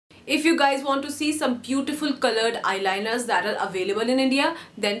If you guys want to see some beautiful colored eyeliners that are available in India,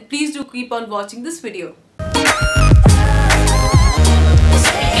 then please do keep on watching this video.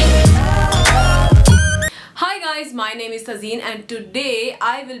 Hi guys, my name is Tazeen and today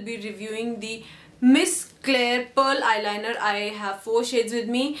I will be reviewing the Miss Claire Pearl eyeliner. I have 4 shades with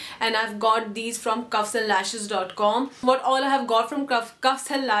me and I've got these from cutifulblogger.com. What all I have got from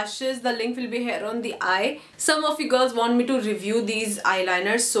Cuffs and Lashes, the link will be here on the eye. Some of you girls want me to review these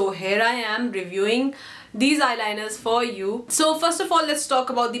eyeliners, so here I am reviewing these eyeliners for you. So first of all, let's talk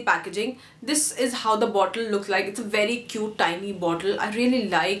about the packaging. This is how the bottle looks like. It's a very cute tiny bottle. I really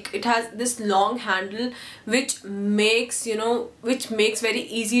like it. Has this long handle which makes very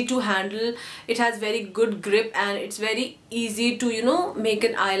easy to handle. It has very good grip and it's very easy to make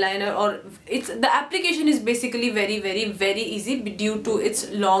an eyeliner, or the application is basically very easy due to its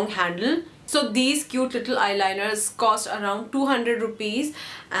long handle. So these cute little eyeliners cost around 200 rupees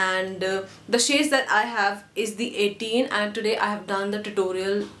and the shades that I have is the 18, and today I have done the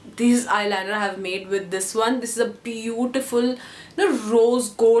tutorial. This eyeliner I have made with this one. This is a beautiful rose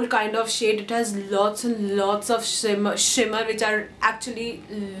gold kind of shade. It has lots and lots of shimmer which I actually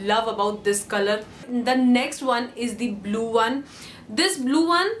love about this color. The next one is the blue one. This blue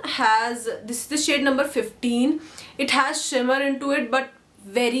one has, this is the shade number 15. It has shimmer into it, but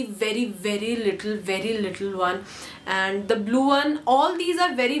very little one. And the blue one, all these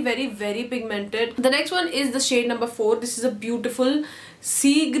are very pigmented. The next one is the shade number 4. This is a beautiful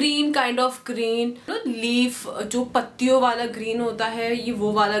sea green kind of green, leaf जो पत्तियों वाला green होता है, ये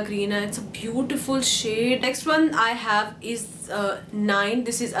वो वाला green है. It's a beautiful shade. Next one I have is 9.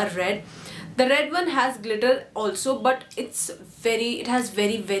 This is a red. The red one has glitter also, but it has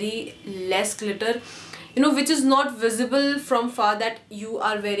very less glitter, which is not visible from far that you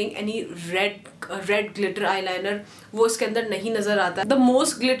are wearing any red glitter eyeliner. वो इसके अंदर नहीं नजर आता. The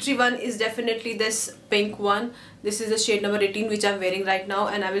most glittery one is definitely this pink one. This is the shade number 18 which I'm wearing right now,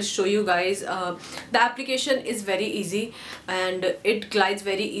 and I will show you guys. The application is very easy and it glides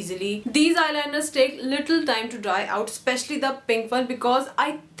very easily. These eyeliners take little time to dry out, especially the pink one, because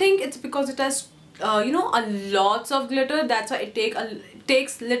I think it's because it has a lots of glitter. That's why it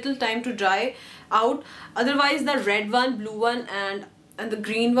takes little time to dry out. Otherwise the red one, blue one and the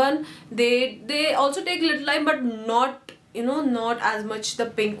green one, they also take little time, but not not as much the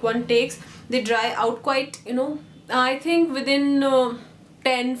pink one takes. They dry out quite, I think within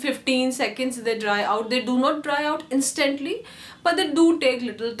 10-15 seconds they dry out. They do not dry out instantly, but they do take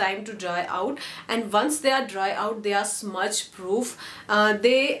little time to dry out. And once they are dry out, they are smudge proof.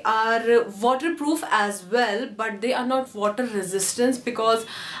 They are waterproof as well, but they are not water resistant, because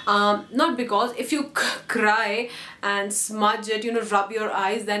if you cry and smudge it, rub your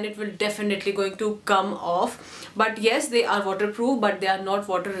eyes, then it will definitely going to come off. But yes, they are waterproof, but they are not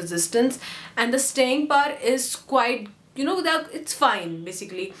water resistant. And the staying power is quite, it's fine.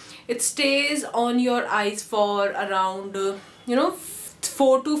 Basically it stays on your eyes for around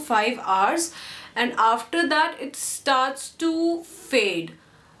 4 to 5 hours, and after that it starts to fade.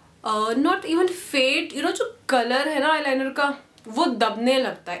 Not even fade, जो color है ना eyeliner का, वो दबने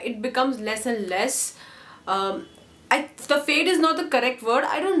लगता है. It becomes less and less. The fade is not the correct word.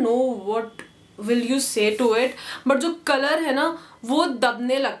 I don't know what will you say to it, but जो color है ना, वो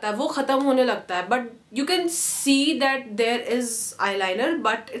दबने लगता है, वो ख़त्म होने लगता है. But you can see that there is eyeliner,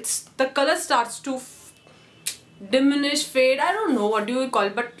 but the color starts to diminish, fade. I don't know what do you call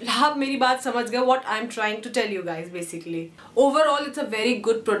it, but आप मेरी बात समझ गए what I'm trying to tell you guys basically. Overall it's a very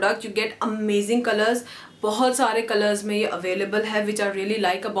good product. You get amazing colors. बहुत सारे colors में ये available है, which I really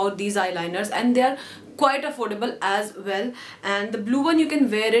like about these eyeliners, and they are quite affordable as well. And the blue one you can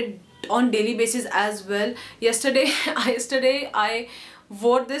wear it on daily basis as well. Yesterday I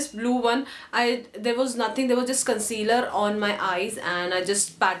wore this blue one. There was nothing, there was just concealer on my eyes, and I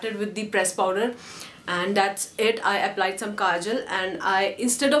just patted with the pressed powder, and that's it. I applied some kajal, and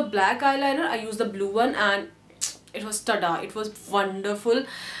instead of black eyeliner I used the blue one, and it was tada. It was wonderful.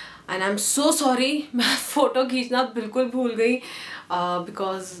 And I'm so sorry, मैं photo खींचना बिल्कुल भूल गई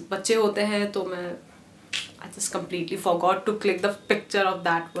because बच्चे होते हैं, तो I just completely forgot to click the picture of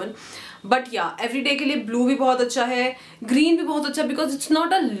that one. But yeah, everyday के लिए blue भी बहुत अच्छा है, green भी बहुत अच्छा, because it's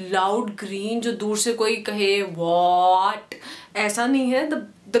not a loud green जो दूर से कोई कहे what, ऐसा नहीं है.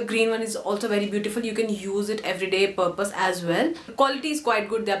 The green one is also very beautiful. You can use it everyday purpose as well. The quality is quite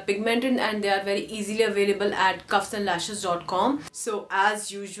good. They are pigmented and they are very easily available at cutifulblogger.com. So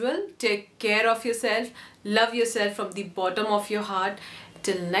as usual, take care of yourself, love yourself from the bottom of your heart.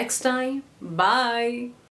 Till next time, bye.